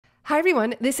Hi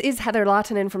everyone, this is Heather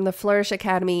Lautanen from the Flourish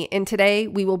Academy, and today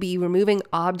we will be removing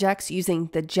objects using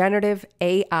the generative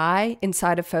AI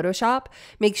inside of Photoshop.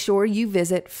 Make sure you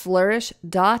visit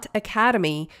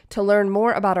Flourish.Academy to learn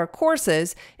more about our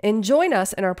courses and join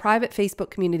us in our private Facebook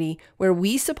community where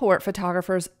we support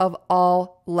photographers of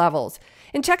all levels.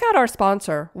 And check out our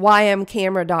sponsor,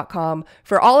 ymcamera.com,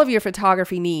 for all of your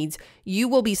photography needs. You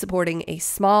will be supporting a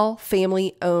small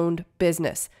family-owned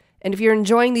business. And if you're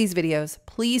enjoying these videos,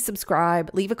 please subscribe,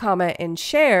 leave a comment, and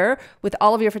share with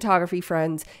all of your photography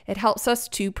friends. It helps us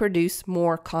to produce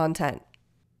more content.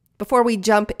 Before we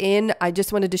jump in, I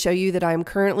just wanted to show you that I'm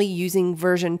currently using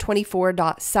version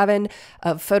 24.7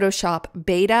 of Photoshop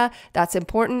Beta. That's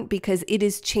important because it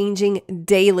is changing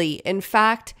daily. In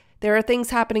fact, there are things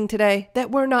happening today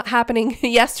that were not happening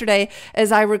yesterday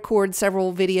as I record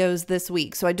several videos this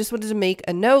week. So I just wanted to make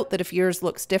a note that if yours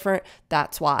looks different,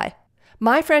 that's why.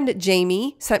 My friend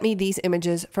Jamie sent me these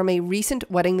images from a recent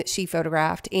wedding that she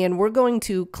photographed, and we're going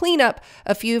to clean up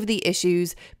a few of the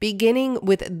issues, beginning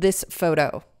with this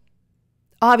photo.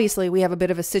 Obviously, we have a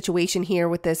bit of a situation here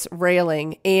with this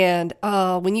railing, and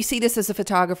when you see this as a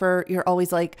photographer, you're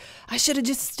always like, I should have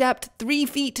just stepped 3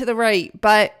 feet to the right,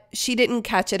 but she didn't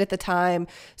catch it at the time,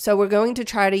 so we're going to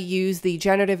try to use the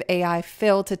generative AI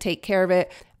fill to take care of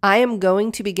it. I am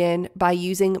going to begin by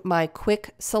using my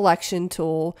quick selection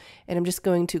tool, and I'm just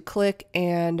going to click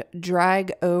and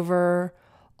drag over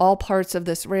all parts of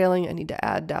this railing. I need to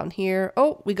add down here.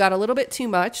 Oh, we got a little bit too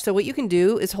much. So what you can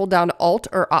do is hold down Alt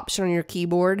or Option on your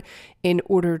keyboard in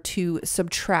order to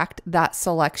subtract that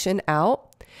selection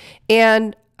out.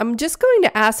 And I'm just going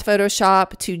to ask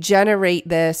Photoshop to generate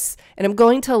this, and I'm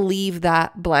going to leave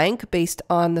that blank based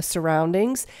on the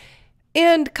surroundings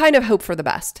and kind of hope for the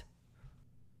best.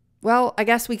 Well, I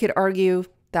guess we could argue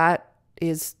that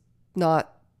is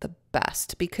not the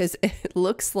best because it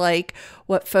looks like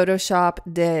what Photoshop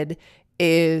did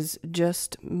is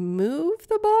just move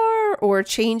the bar or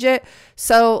change it.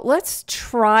 So let's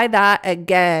try that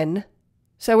again.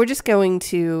 So we're just going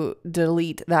to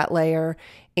delete that layer,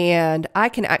 and I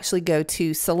can actually go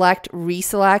to select,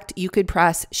 reselect. You could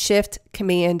press Shift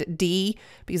Command D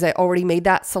because I already made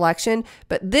that selection.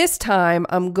 But this time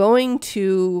I'm going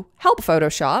to help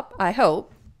Photoshop, I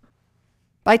hope,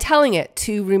 by telling it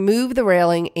to remove the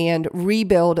railing and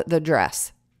rebuild the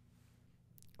dress.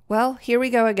 Well, here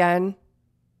we go again.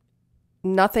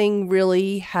 Nothing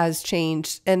really has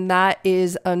changed, and that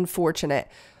is unfortunate.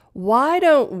 Why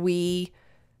don't we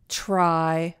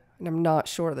try, and I'm not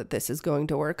sure that this is going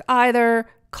to work either,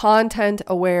 content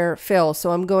aware fill.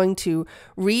 So I'm going to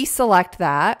reselect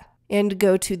that and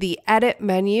go to the edit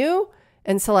menu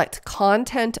and select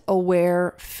content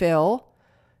aware fill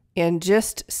and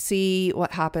just see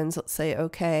what happens. Let's say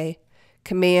okay,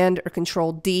 Command or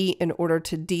Control D in order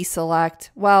to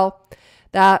deselect. Well,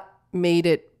 that made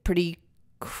it pretty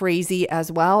crazy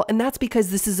as well. And that's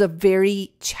because this is a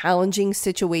very challenging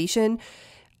situation.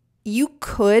 You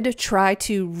could try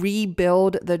to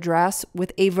rebuild the dress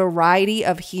with a variety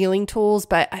of healing tools,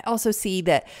 but I also see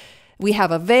that we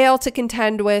have a veil to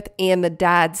contend with and the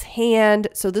dad's hand.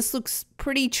 So this looks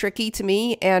pretty tricky to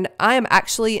me, and I am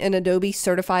actually an Adobe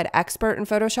certified expert in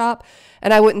Photoshop,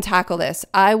 and I wouldn't tackle this.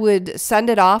 I would send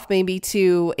it off maybe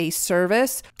to a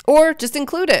service or just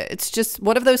include it. It's just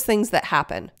one of those things that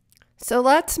happen. So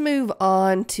let's move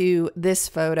on to this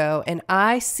photo, and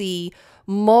I see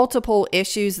multiple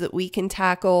issues that we can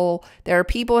tackle. There are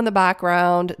people in the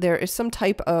background. There is some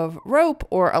type of rope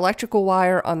or electrical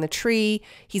wire on the tree.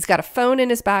 He's got a phone in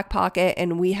his back pocket,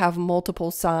 and we have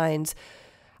multiple signs.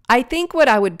 I think what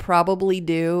I would probably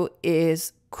do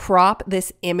is crop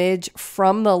this image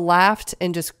from the left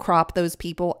and just crop those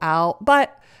people out.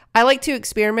 But I like to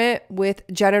experiment with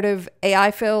generative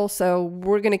AI fill, so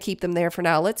we're going to keep them there for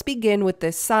now. Let's begin with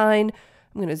this sign.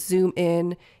 I'm going to zoom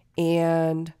in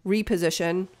and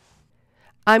reposition.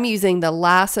 I'm using the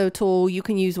lasso tool. You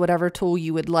can use whatever tool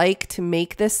you would like to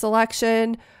make this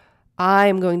selection.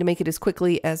 I'm going to make it as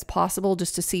quickly as possible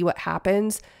just to see what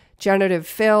happens. Generative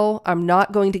fill. I'm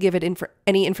not going to give it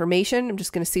any information. I'm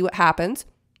just going to see what happens.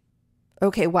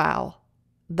 Okay, wow.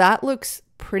 That looks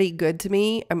pretty good to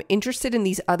me. I'm interested in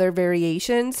these other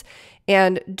variations.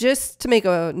 And just to make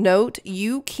a note,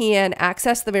 you can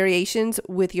access the variations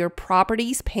with your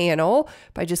properties panel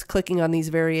by just clicking on these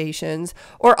variations,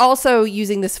 or also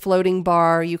using this floating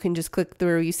bar. You can just click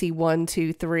through, you see 1,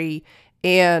 2, 3,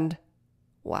 and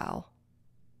wow.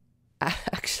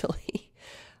 Actually,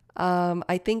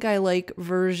 I think I like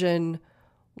version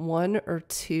 1 or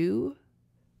 2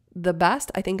 the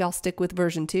best. I think I'll stick with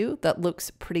version 2. That looks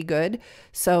pretty good.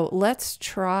 So let's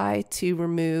try to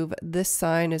remove this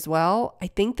sign as well. I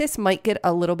think this might get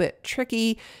a little bit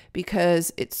tricky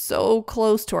because it's so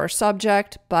close to our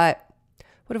subject, but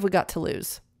what have we got to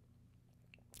lose?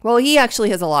 Well, he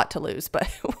actually has a lot to lose, but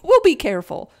we'll be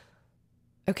careful.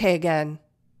 Okay, again,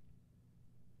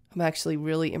 I'm actually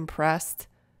really impressed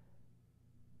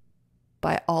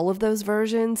by all of those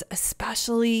versions,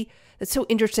 especially it's so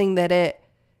interesting that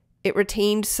it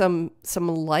retained some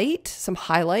light, some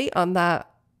highlight on that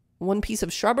one piece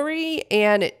of shrubbery,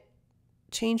 and it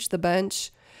changed the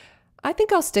bench. I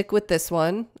think I'll stick with this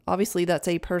one. Obviously, that's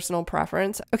a personal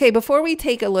preference. Okay, before we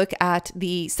take a look at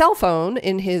the cell phone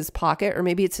in his pocket, or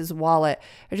maybe it's his wallet,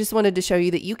 I just wanted to show you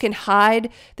that you can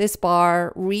hide this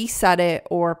bar, reset it,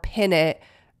 or pin it.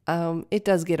 It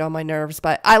does get on my nerves,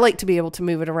 but I like to be able to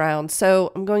move it around.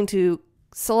 So I'm going to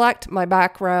select my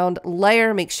background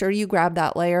layer. Make sure you grab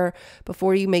that layer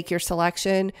before you make your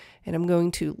selection. And I'm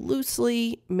going to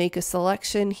loosely make a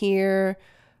selection here.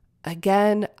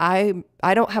 Again, I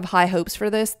don't have high hopes for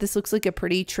this. This looks like a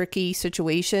pretty tricky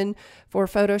situation for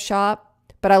Photoshop,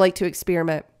 but I like to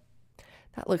experiment.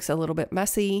 That looks a little bit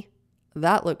messy.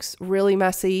 That looks really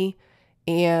messy.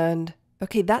 And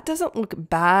okay, that doesn't look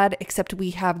bad, except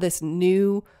we have this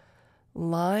new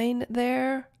line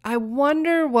there. I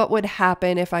wonder what would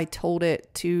happen if I told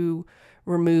it to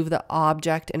remove the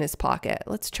object in his pocket.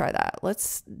 Let's try that.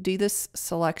 Let's do this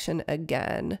selection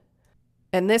again.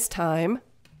 And this time,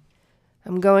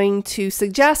 I'm going to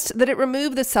suggest that it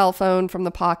remove the cell phone from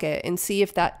the pocket and see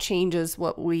if that changes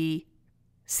what we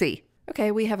see.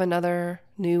 Okay, we have another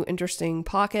new interesting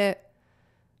pocket.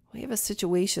 We have a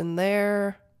situation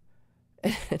there.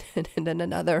 And then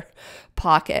another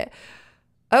pocket.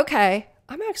 Okay,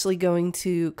 I'm actually going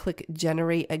to click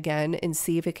generate again and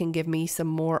see if it can give me some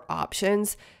more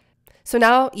options. So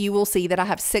now you will see that I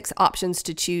have 6 options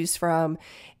to choose from.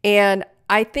 And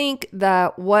I think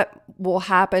that what will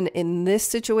happen in this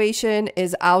situation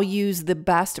is I'll use the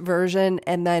best version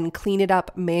and then clean it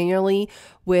up manually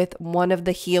with one of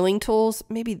the healing tools,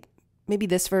 maybe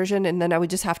this version, and then I would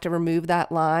just have to remove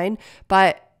that line.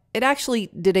 But it actually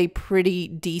did a pretty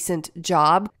decent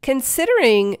job,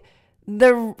 considering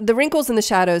the wrinkles and the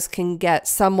shadows can get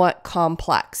somewhat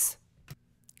complex.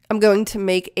 I'm going to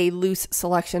make a loose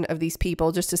selection of these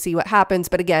people just to see what happens.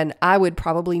 But again, I would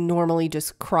probably normally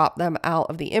just crop them out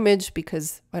of the image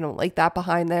because I don't like that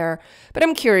behind there. But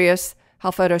I'm curious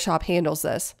how Photoshop handles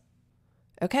this.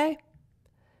 Okay,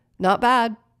 not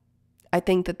bad. I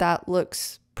think that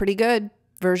looks pretty good.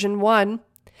 Version 1.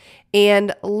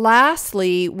 And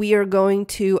lastly, we are going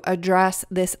to address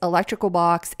this electrical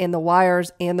box and the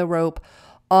wires and the rope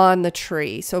on the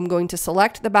tree. So I'm going to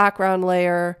select the background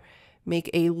layer, make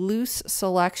a loose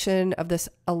selection of this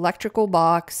electrical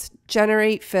box,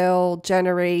 generate fill,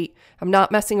 generate. I'm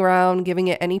not messing around, giving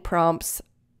it any prompts.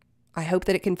 I hope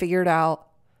that it can figure it out.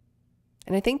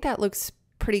 And I think that looks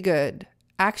pretty good.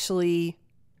 Actually,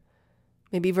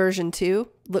 maybe version 2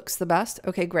 looks the best.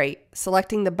 Okay, great.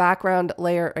 Selecting the background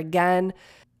layer again.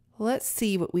 Let's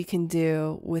see what we can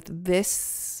do with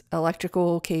this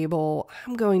electrical cable.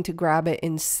 I'm going to grab it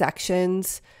in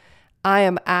sections. I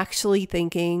am actually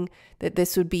thinking that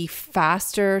this would be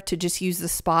faster to just use the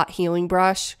spot healing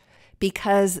brush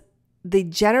because the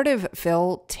generative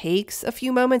fill takes a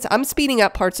few moments. I'm speeding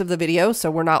up parts of the video,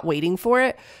 so we're not waiting for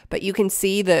it, but you can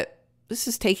see that this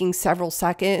is taking several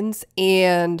seconds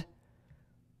and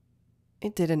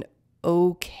it did an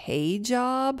okay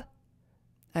job.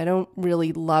 I don't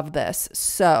really love this.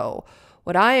 So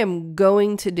what I am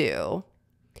going to do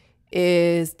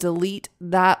is delete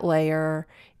that layer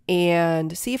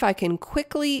and see if I can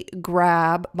quickly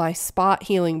grab my spot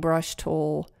healing brush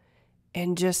tool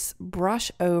and just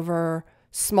brush over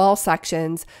small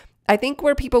sections. I think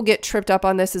where people get tripped up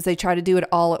on this is they try to do it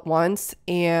all at once,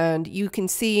 and you can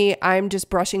see I'm just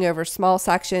brushing over small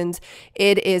sections.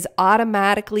 It is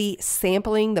automatically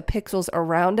sampling the pixels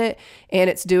around it, and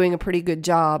it's doing a pretty good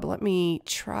job. Let me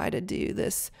try to do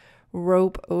this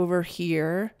rope over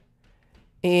here,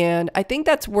 and I think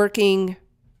that's working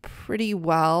pretty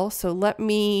well. So let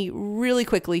me really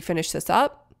quickly finish this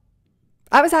up.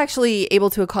 I was actually able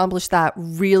to accomplish that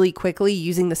really quickly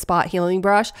using the spot healing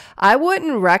brush. I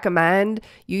wouldn't recommend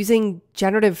using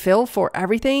generative fill for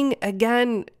everything.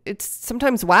 Again, it's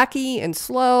sometimes wacky and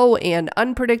slow and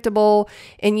unpredictable,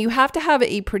 and you have to have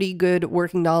a pretty good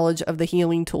working knowledge of the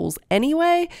healing tools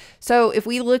anyway. So if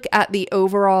we look at the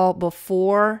overall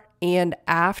before and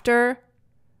after,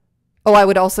 oh, I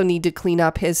would also need to clean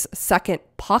up his second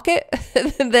pocket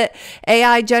that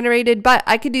AI generated, but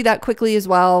I could do that quickly as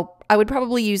well. I would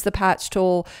probably use the patch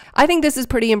tool. I think this is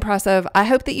pretty impressive. I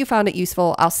hope that you found it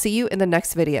useful. I'll see you in the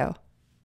next video.